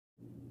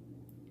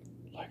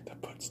like the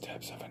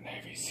footsteps of a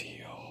Navy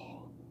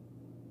SEAL.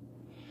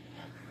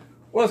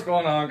 What's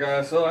going on,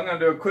 guys? So I'm going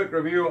to do a quick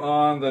review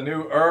on the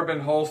new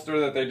Urban holster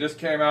that they just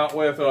came out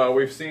with.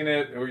 We've seen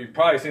it, or you've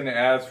probably seen the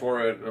ads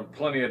for it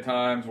plenty of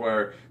times,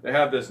 where they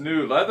have this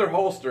new leather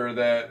holster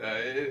that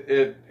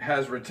it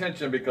has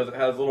retention because it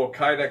has little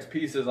Kydex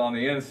pieces on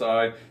the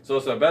inside. So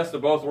it's the best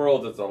of both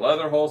worlds. It's a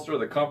leather holster,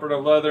 the comfort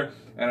of leather,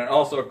 and it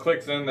also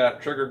clicks in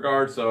that trigger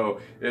guard, so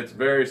it's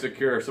very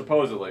secure,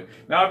 supposedly.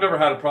 Now, I've never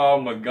had a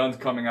problem with guns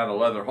coming out of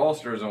leather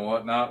holsters and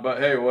whatnot, but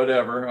hey,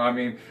 whatever. I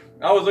mean,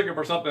 I was looking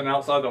for something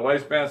outside the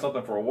waistband,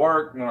 something for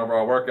work, whenever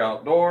I work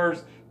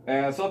outdoors,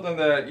 and something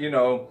that, you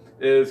know,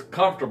 is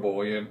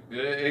comfortable.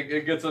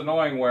 It gets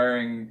annoying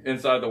wearing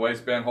inside the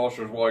waistband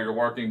holsters while you're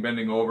working,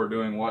 bending over,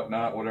 doing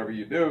whatnot, whatever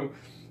you do.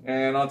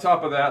 And on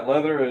top of that,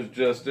 leather is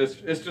just,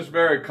 it's just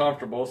very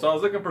comfortable. So I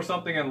was looking for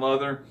something in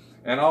leather,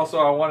 and also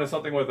I wanted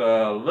something with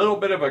a little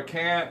bit of a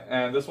cant,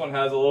 and this one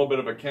has a little bit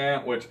of a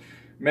cant, which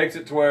makes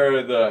it to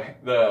where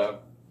the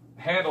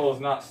handle is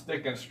not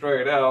sticking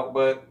straight out,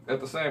 but at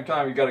the same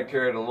time you got to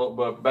carry it a little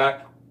bit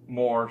back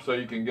more so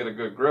you can get a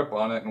good grip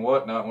on it and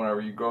whatnot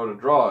whenever you go to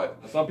draw it.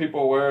 Some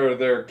people wear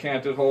their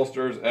canted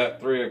holsters at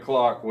 3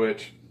 o'clock,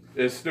 which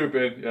is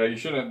stupid. You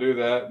shouldn't do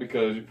that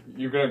because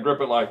you're going to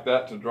grip it like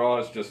that to draw.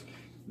 It's just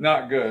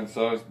not good.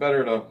 So it's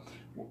better to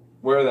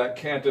wear that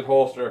canted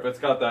holster, if it's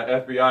got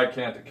that FBI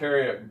cant, to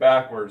carry it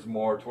backwards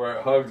more to where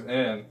it hugs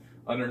in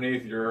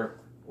underneath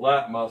your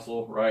lat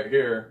muscle right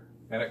here,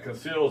 and it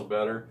conceals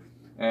better.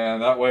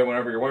 And that way,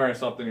 whenever you're wearing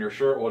something, your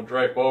shirt will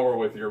drape over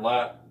with your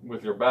lat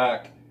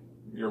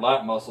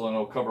muscle, and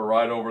it'll cover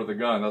right over the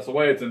gun. That's the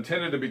way it's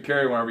intended to be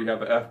carried whenever you have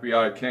the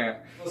FBI cant.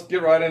 Let's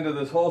get right into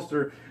this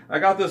holster. I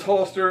got this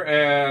holster,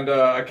 and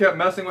I kept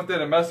messing with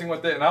it,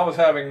 and I was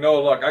having no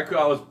luck. I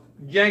was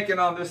yanking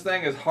on this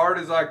thing as hard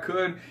as I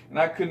could, and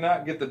I could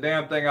not get the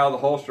damn thing out of the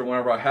holster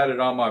whenever I had it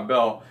on my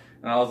belt.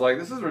 And I was like,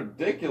 this is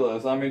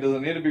ridiculous. I mean, does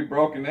it need to be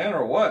broken in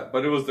or what?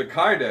 But it was the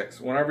Kydex.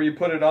 Whenever you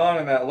put it on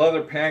and that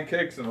leather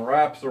pancakes and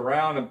wraps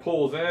around and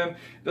pulls in,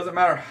 it doesn't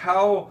matter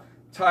how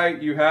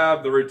tight you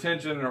have the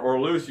retention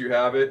or loose you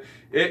have it,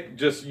 it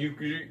just,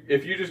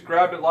 if you just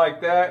grabbed it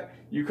like that,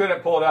 you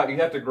couldn't pull it out. You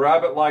have to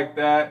grab it like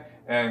that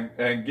and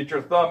get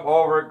your thumb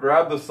over it,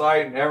 grab the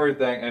sight and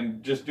everything,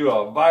 and just do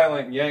a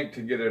violent yank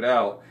to get it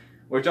out,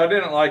 which I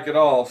didn't like at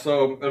all.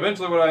 So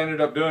eventually what I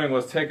ended up doing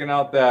was taking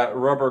out that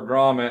rubber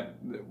grommet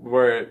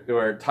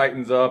where it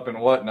tightens up and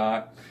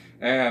whatnot.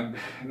 And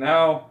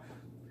now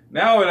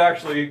it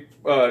actually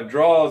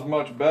draws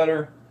much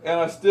better. And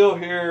I still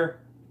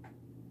hear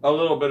a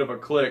little bit of a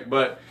click,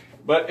 but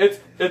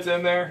it's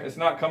in there. It's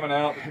not coming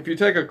out. If you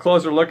take a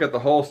closer look at the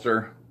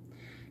holster,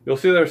 you'll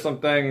see there's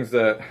some things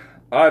that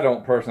I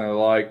don't personally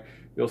like.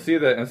 You'll see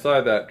that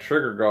inside that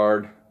trigger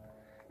guard,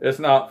 it's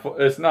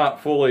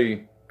not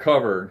fully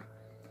covered.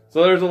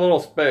 So there's a little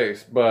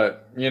space,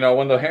 but you know,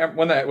 when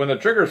the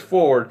trigger's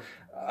forward,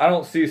 I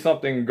don't see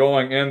something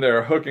going in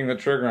there, hooking the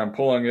trigger and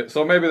pulling it.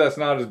 So maybe that's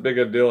not as big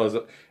a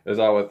deal as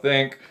I would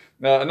think.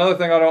 Now, another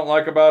thing I don't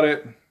like about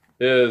it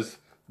is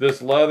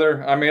this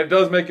leather. I mean, it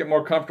does make it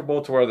more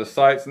comfortable to where the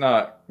sight's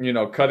not, you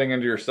know, cutting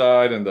into your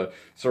side and the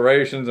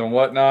serrations and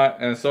whatnot.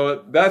 And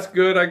so that's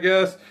good, I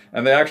guess.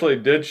 And they actually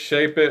did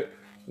shape it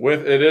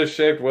it is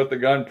shaped with the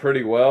gun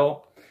pretty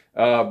well.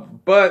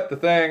 But the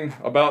thing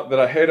that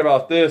I hate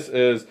about this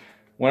is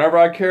whenever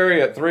I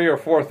carry at 3 or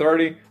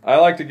 430, I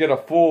like to get a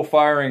full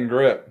firing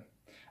grip.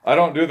 I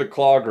don't do the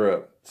claw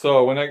grip.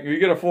 So when you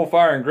get a full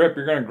firing grip,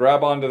 you're going to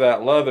grab onto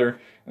that leather,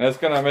 and it's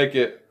going to make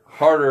it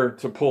harder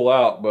to pull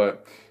out.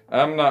 But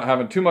I'm not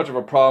having too much of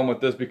a problem with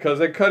this because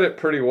they cut it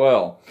pretty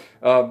well.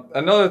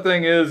 Another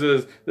thing is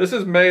this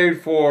is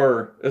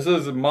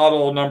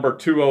model number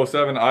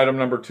 207, item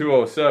number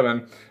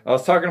 207. I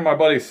was talking to my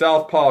buddy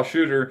Southpaw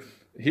Shooter.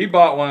 He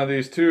bought one of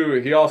these too.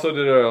 He also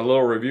did a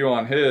little review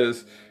on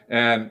his,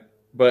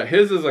 but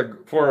his is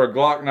for a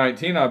Glock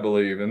 19, I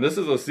believe, and this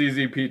is a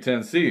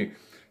CZ-P10C.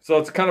 So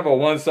it's kind of a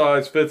one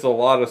size fits a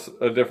lot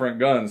of different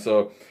guns.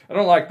 So I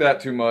don't like that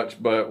too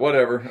much, but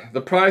whatever. The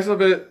price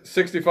of it,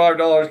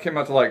 $65, came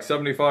out to like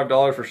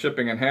 $75 for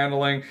shipping and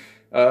handling.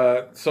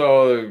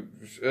 So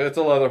it's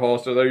a leather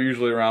holster. They're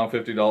usually around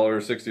 $50,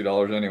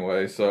 $60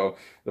 anyway. So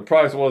the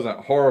price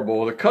wasn't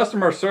horrible. The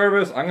customer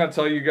service, I'm going to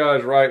tell you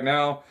guys right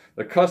now,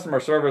 the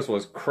customer service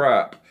was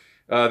crap.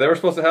 They were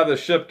supposed to have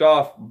this shipped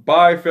off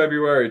by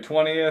February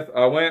 20th.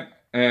 I went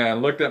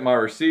and looked at my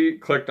receipt,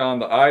 clicked on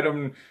the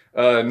item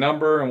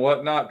number and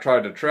whatnot,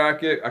 tried to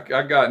track it.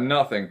 I got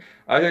nothing.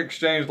 I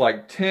exchanged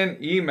like 10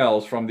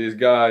 emails from these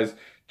guys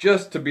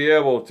just to be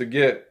able to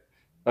get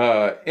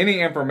any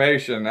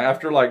information.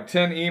 After like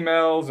 10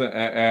 emails,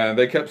 and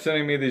they kept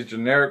sending me these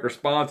generic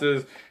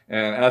responses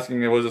and asking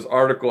me, was this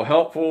article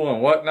helpful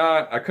and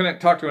whatnot. I couldn't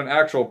talk to an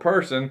actual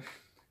person.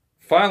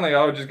 Finally,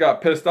 I just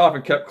got pissed off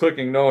and kept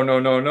clicking no, no,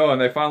 no, no, and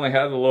they finally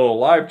had a little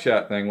live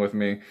chat thing with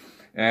me.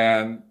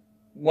 And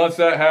once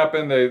that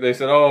happened, they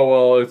said, oh,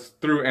 well, it's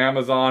through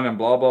Amazon and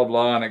blah, blah,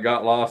 blah, and it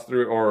got lost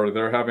or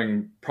they're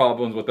having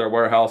problems with their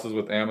warehouses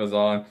with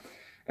Amazon.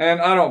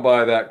 And I don't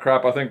buy that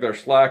crap. I think they're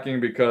slacking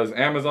because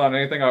Amazon,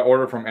 anything I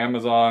order from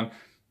Amazon,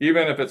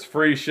 even if it's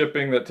free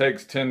shipping that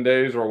takes 10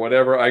 days or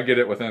whatever, I get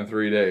it within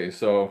 3 days.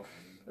 So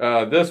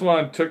this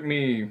one took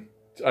me,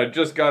 I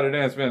just got it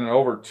in, it's been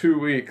over 2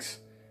 weeks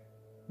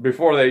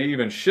before they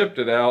even shipped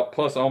it out,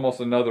 plus almost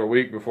another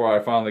week before I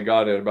finally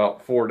got it,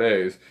 about 4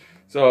 days.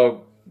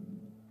 So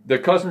the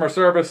customer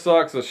service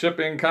sucks, the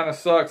shipping kind of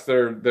sucks,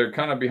 they're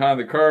kind of behind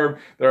the curve.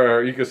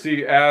 You can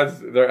see ads,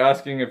 they're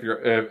asking if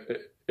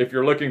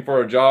you're looking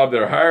for a job,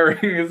 they're hiring.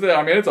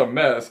 I mean, it's a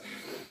mess.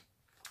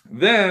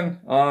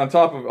 Then, on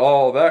top of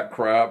all that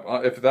crap,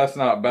 if that's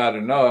not bad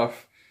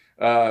enough,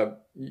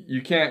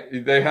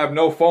 they have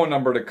no phone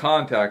number to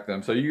contact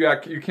them. So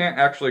you can't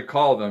actually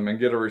call them and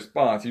get a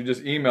response. You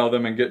just email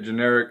them and get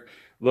generic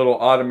little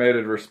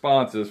automated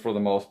responses for the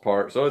most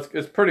part. So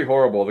it's pretty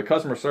horrible. The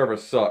customer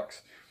service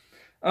sucks.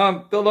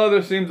 The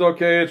leather seems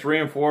okay. It's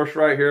reinforced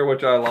right here,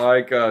 which I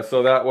like.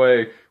 So that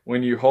way,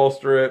 when you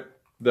holster it,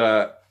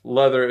 that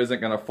leather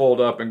isn't going to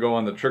fold up and go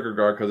on the trigger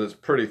guard because it's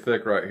pretty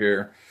thick right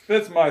here.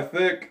 Fits my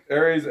thick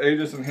Aries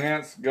Aegis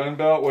Enhanced gun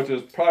belt, which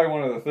is probably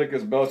one of the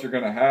thickest belts you're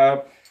going to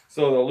have.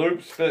 So the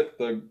loops fit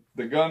the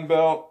gun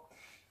belt.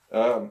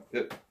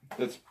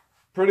 It's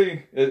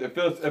pretty.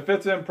 It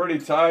fits in pretty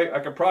tight. I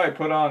could probably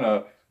put on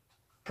a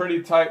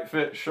pretty tight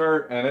fit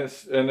shirt, and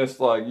it's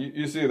like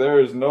you see there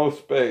is no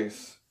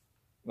space.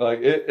 Like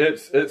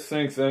it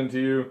sinks into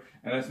you,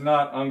 and it's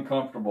not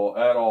uncomfortable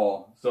at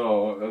all.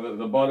 So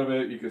the butt of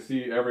it, you can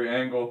see every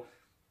angle.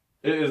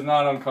 It is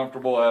not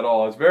uncomfortable at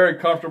all. It's very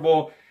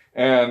comfortable,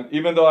 and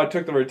even though I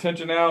took the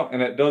retention out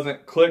and it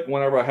doesn't click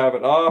whenever I have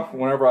it off,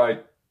 whenever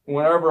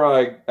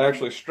I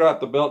actually strap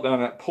the belt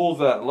down, it pulls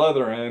that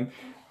leather in.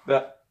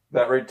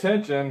 That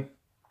retention,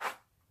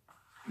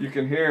 you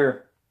can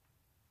hear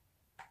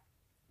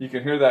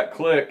that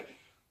click.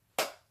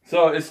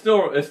 So it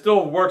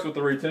still works with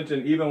the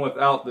retention even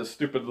without this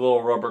stupid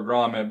little rubber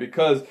grommet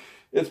because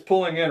it's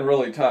pulling in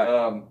really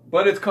tight.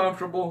 But it's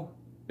comfortable.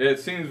 It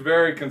seems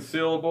very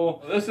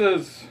concealable. This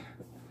is,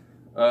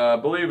 I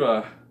believe,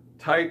 a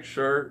tight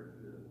shirt.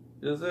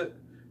 Is it?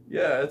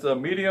 Yeah, it's a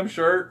medium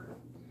shirt.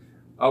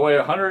 I weigh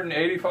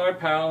 185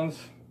 pounds,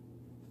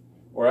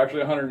 or actually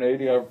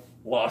 180. I've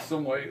lost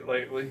some weight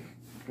lately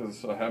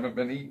because I haven't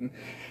been eating.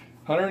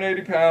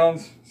 180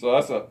 pounds, so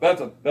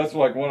that's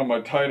like one of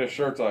my tightest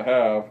shirts I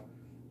have.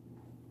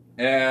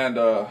 And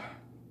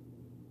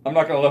I'm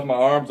not gonna lift my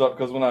arms up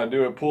because when I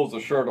do, it pulls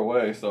the shirt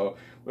away. So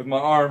with my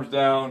arms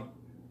down,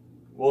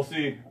 we'll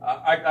see.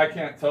 I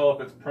can't tell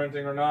if it's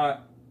printing or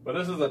not, but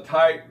this is a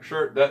tight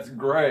shirt that's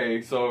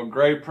gray, so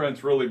gray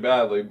prints really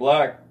badly.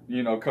 Black,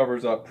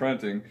 covers up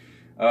printing.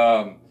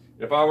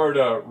 If I were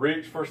to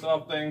reach for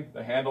something,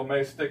 the handle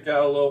may stick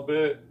out a little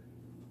bit.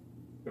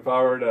 If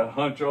I were to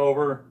hunch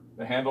over,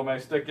 the handle may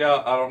stick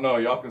out. I don't know.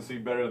 Y'all can see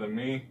better than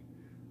me.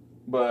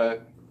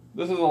 But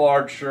this is a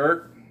large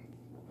shirt.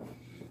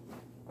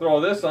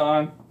 Throw this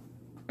on,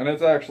 and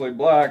it's actually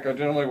black. I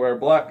generally wear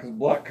black because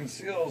black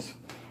conceals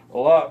a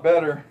lot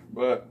better.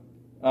 But,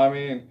 I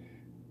mean,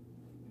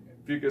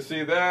 if you can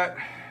see that,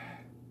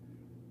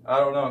 I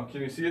don't know.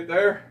 Can you see it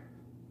there?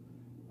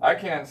 I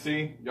can't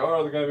see. Y'all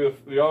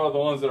are the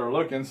ones that are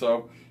looking.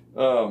 So,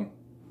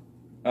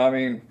 I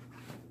mean,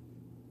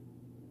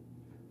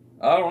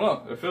 I don't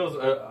know. It feels.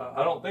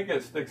 I don't think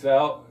it sticks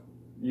out.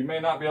 You may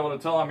not be able to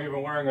tell I'm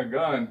even wearing a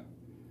gun.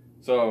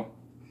 So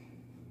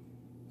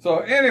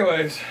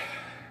anyways,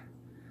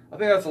 I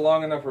think that's a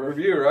long enough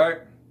review, right?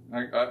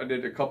 I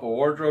did a couple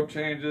wardrobe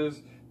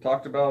changes,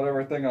 talked about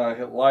everything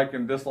I like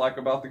and dislike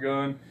about the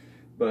gun.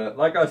 But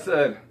like I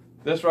said,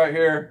 this right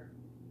here,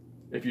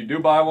 if you do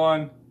buy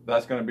one,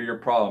 that's going to be your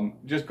problem.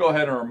 Just go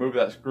ahead and remove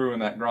that screw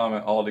and that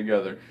grommet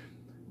altogether.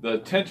 The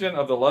tension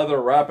of the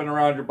leather wrapping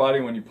around your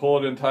body when you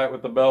pull it in tight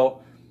with the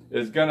belt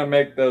is going to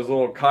make those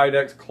little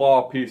Kydex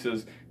claw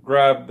pieces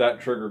grab that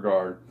trigger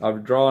guard.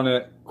 I've drawn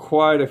it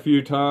quite a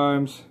few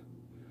times,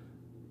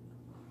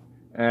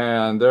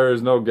 and there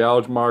is no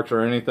gouge marks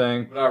or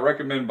anything. But I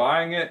recommend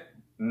buying it.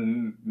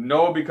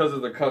 No, because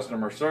of the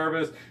customer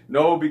service.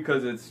 No,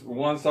 because it's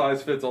one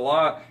size fits a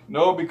lot.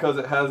 No, because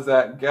it has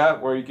that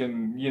gap where you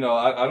can,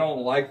 I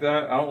don't like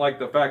that. I don't like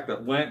the fact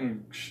that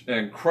lint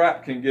and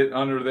crap can get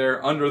under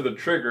there, under the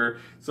trigger.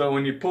 So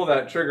when you pull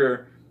that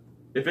trigger,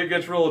 if it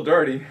gets real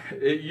dirty,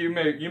 you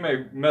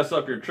may mess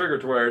up your trigger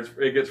to where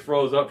it gets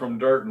froze up from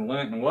dirt and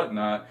lint and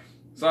whatnot.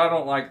 So I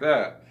don't like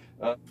that.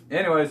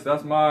 Anyways,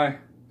 that's my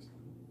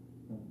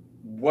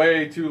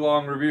way too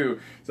long review.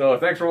 So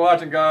thanks for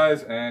watching,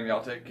 guys, and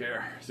y'all take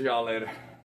care. See y'all later.